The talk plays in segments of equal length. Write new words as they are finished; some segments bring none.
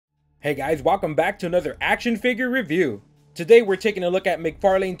Hey guys, welcome back to another action figure review. Today we're taking a look at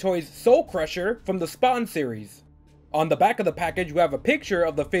McFarlane Toys Soul Crusher from the Spawn series. On the back of the package we have a picture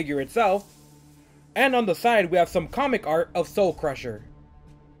of the figure itself, and on the side we have some comic art of Soul Crusher.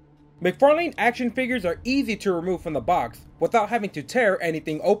 McFarlane action figures are easy to remove from the box without having to tear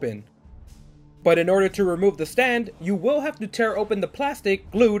anything open. But in order to remove the stand, you will have to tear open the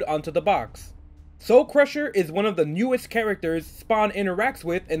plastic glued onto the box. Soul Crusher is one of the newest characters Spawn interacts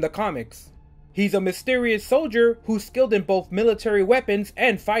with in the comics. He's a mysterious soldier who's skilled in both military weapons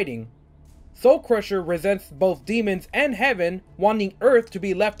and fighting. Soul Crusher resents both demons and heaven, wanting Earth to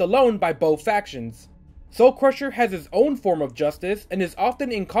be left alone by both factions. Soul Crusher has his own form of justice and is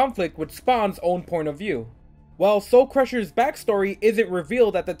often in conflict with Spawn's own point of view. While Soul Crusher's backstory isn't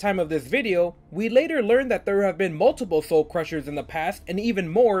revealed at the time of this video, we later learn that there have been multiple Soul Crushers in the past and even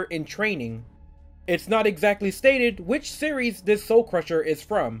more in training. It's not exactly stated which series this Soul Crusher is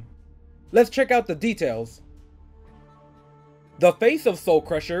from. Let's check out the details. The face of Soul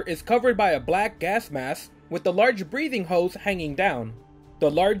Crusher is covered by a black gas mask with the large breathing hose hanging down. The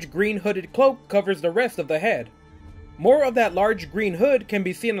large green hooded cloak covers the rest of the head. More of that large green hood can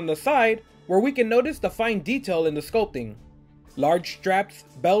be seen on the side, where we can notice the fine detail in the sculpting. Large straps,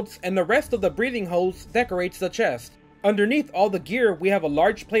 belts, and the rest of the breathing hose decorates the chest. Underneath all the gear, we have a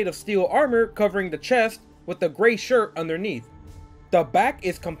large plate of steel armor covering the chest with the gray shirt underneath. The back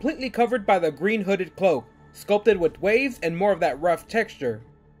is completely covered by the green hooded cloak, sculpted with waves and more of that rough texture.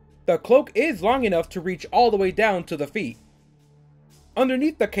 The cloak is long enough to reach all the way down to the feet.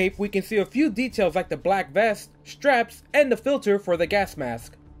 Underneath the cape, we can see a few details like the black vest, straps, and the filter for the gas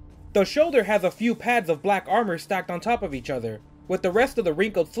mask. The shoulder has a few pads of black armor stacked on top of each other, with the rest of the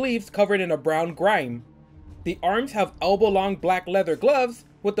wrinkled sleeves covered in a brown grime. The arms have elbow-long black leather gloves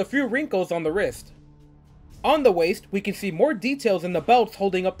with a few wrinkles on the wrist. On the waist, we can see more details in the belts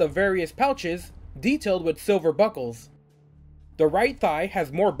holding up the various pouches, detailed with silver buckles. The right thigh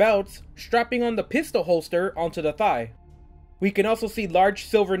has more belts, strapping on the pistol holster onto the thigh. We can also see large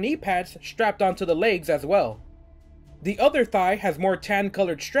silver knee pads strapped onto the legs as well. The other thigh has more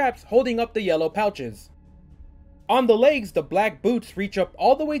tan-colored straps holding up the yellow pouches. On the legs, the black boots reach up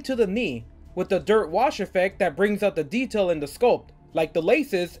all the way to the knee, with the dirt wash effect that brings out the detail in the sculpt, like the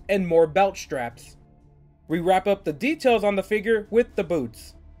laces and more belt straps. We wrap up the details on the figure with the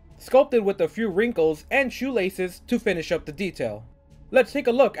boots, sculpted with a few wrinkles and shoelaces to finish up the detail. Let's take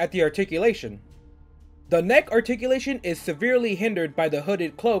a look at the articulation. The neck articulation is severely hindered by the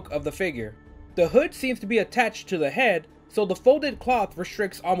hooded cloak of the figure. The hood seems to be attached to the head, so the folded cloth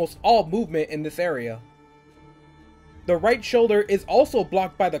restricts almost all movement in this area. The right shoulder is also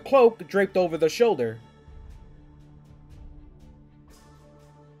blocked by the cloak draped over the shoulder.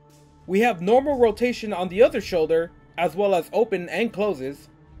 We have normal rotation on the other shoulder, as well as open and closes.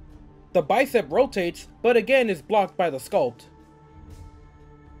 The bicep rotates, but again is blocked by the sculpt.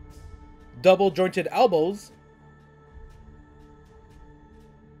 Double jointed elbows.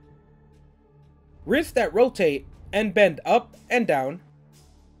 Wrists that rotate and bend up and down.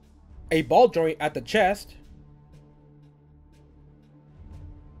 A ball joint at the chest.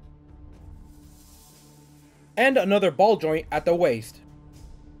 And another ball joint at the waist.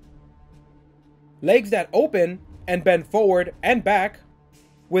 Legs that open and bend forward and back,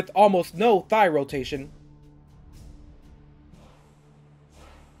 with almost no thigh rotation.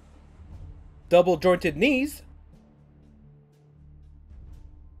 Double jointed knees.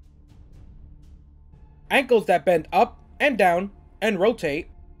 Ankles that bend up and down and rotate,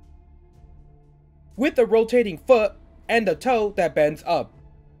 with a rotating foot and a toe that bends up.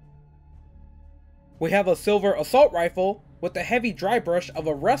 We have a silver assault rifle with a heavy dry brush of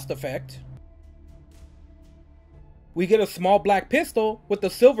a rust effect. We get a small black pistol with a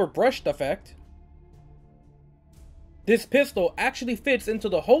silver brushed effect. This pistol actually fits into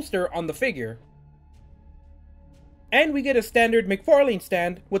the holster on the figure. And we get a standard McFarlane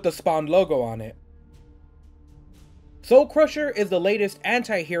stand with the Spawn logo on it. Soul Crusher is the latest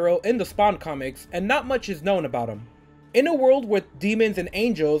anti-hero in the Spawn comics, and not much is known about him. In a world with demons and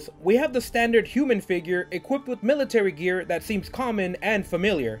angels, we have the standard human figure equipped with military gear that seems common and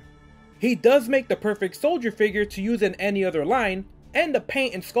familiar. He does make the perfect soldier figure to use in any other line, and the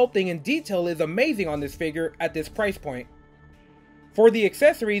paint and sculpting and detail is amazing on this figure at this price point. For the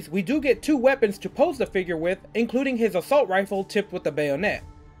accessories, we do get two weapons to pose the figure with, including his assault rifle tipped with a bayonet.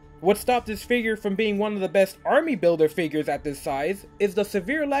 What stopped this figure from being one of the best army builder figures at this size is the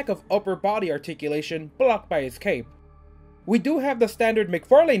severe lack of upper body articulation blocked by his cape. We do have the standard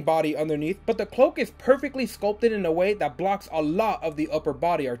McFarlane body underneath, but the cloak is perfectly sculpted in a way that blocks a lot of the upper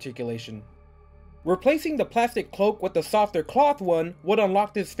body articulation. Replacing the plastic cloak with the softer cloth one would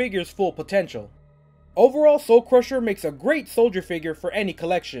unlock this figure's full potential. Overall, Soul Crusher makes a great soldier figure for any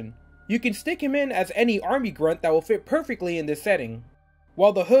collection. You can stick him in as any army grunt that will fit perfectly in this setting.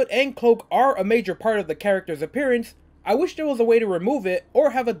 While the hood and cloak are a major part of the character's appearance, I wish there was a way to remove it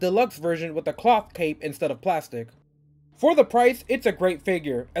or have a deluxe version with a cloth cape instead of plastic. For the price, it's a great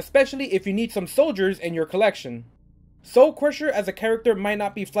figure, especially if you need some soldiers in your collection. Soul Crusher as a character might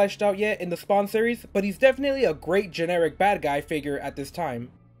not be fleshed out yet in the Spawn series, but he's definitely a great generic bad guy figure at this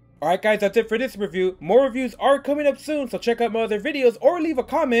time. Alright guys, that's it for this review. More reviews are coming up soon, so check out my other videos or leave a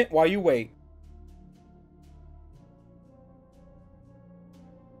comment while you wait.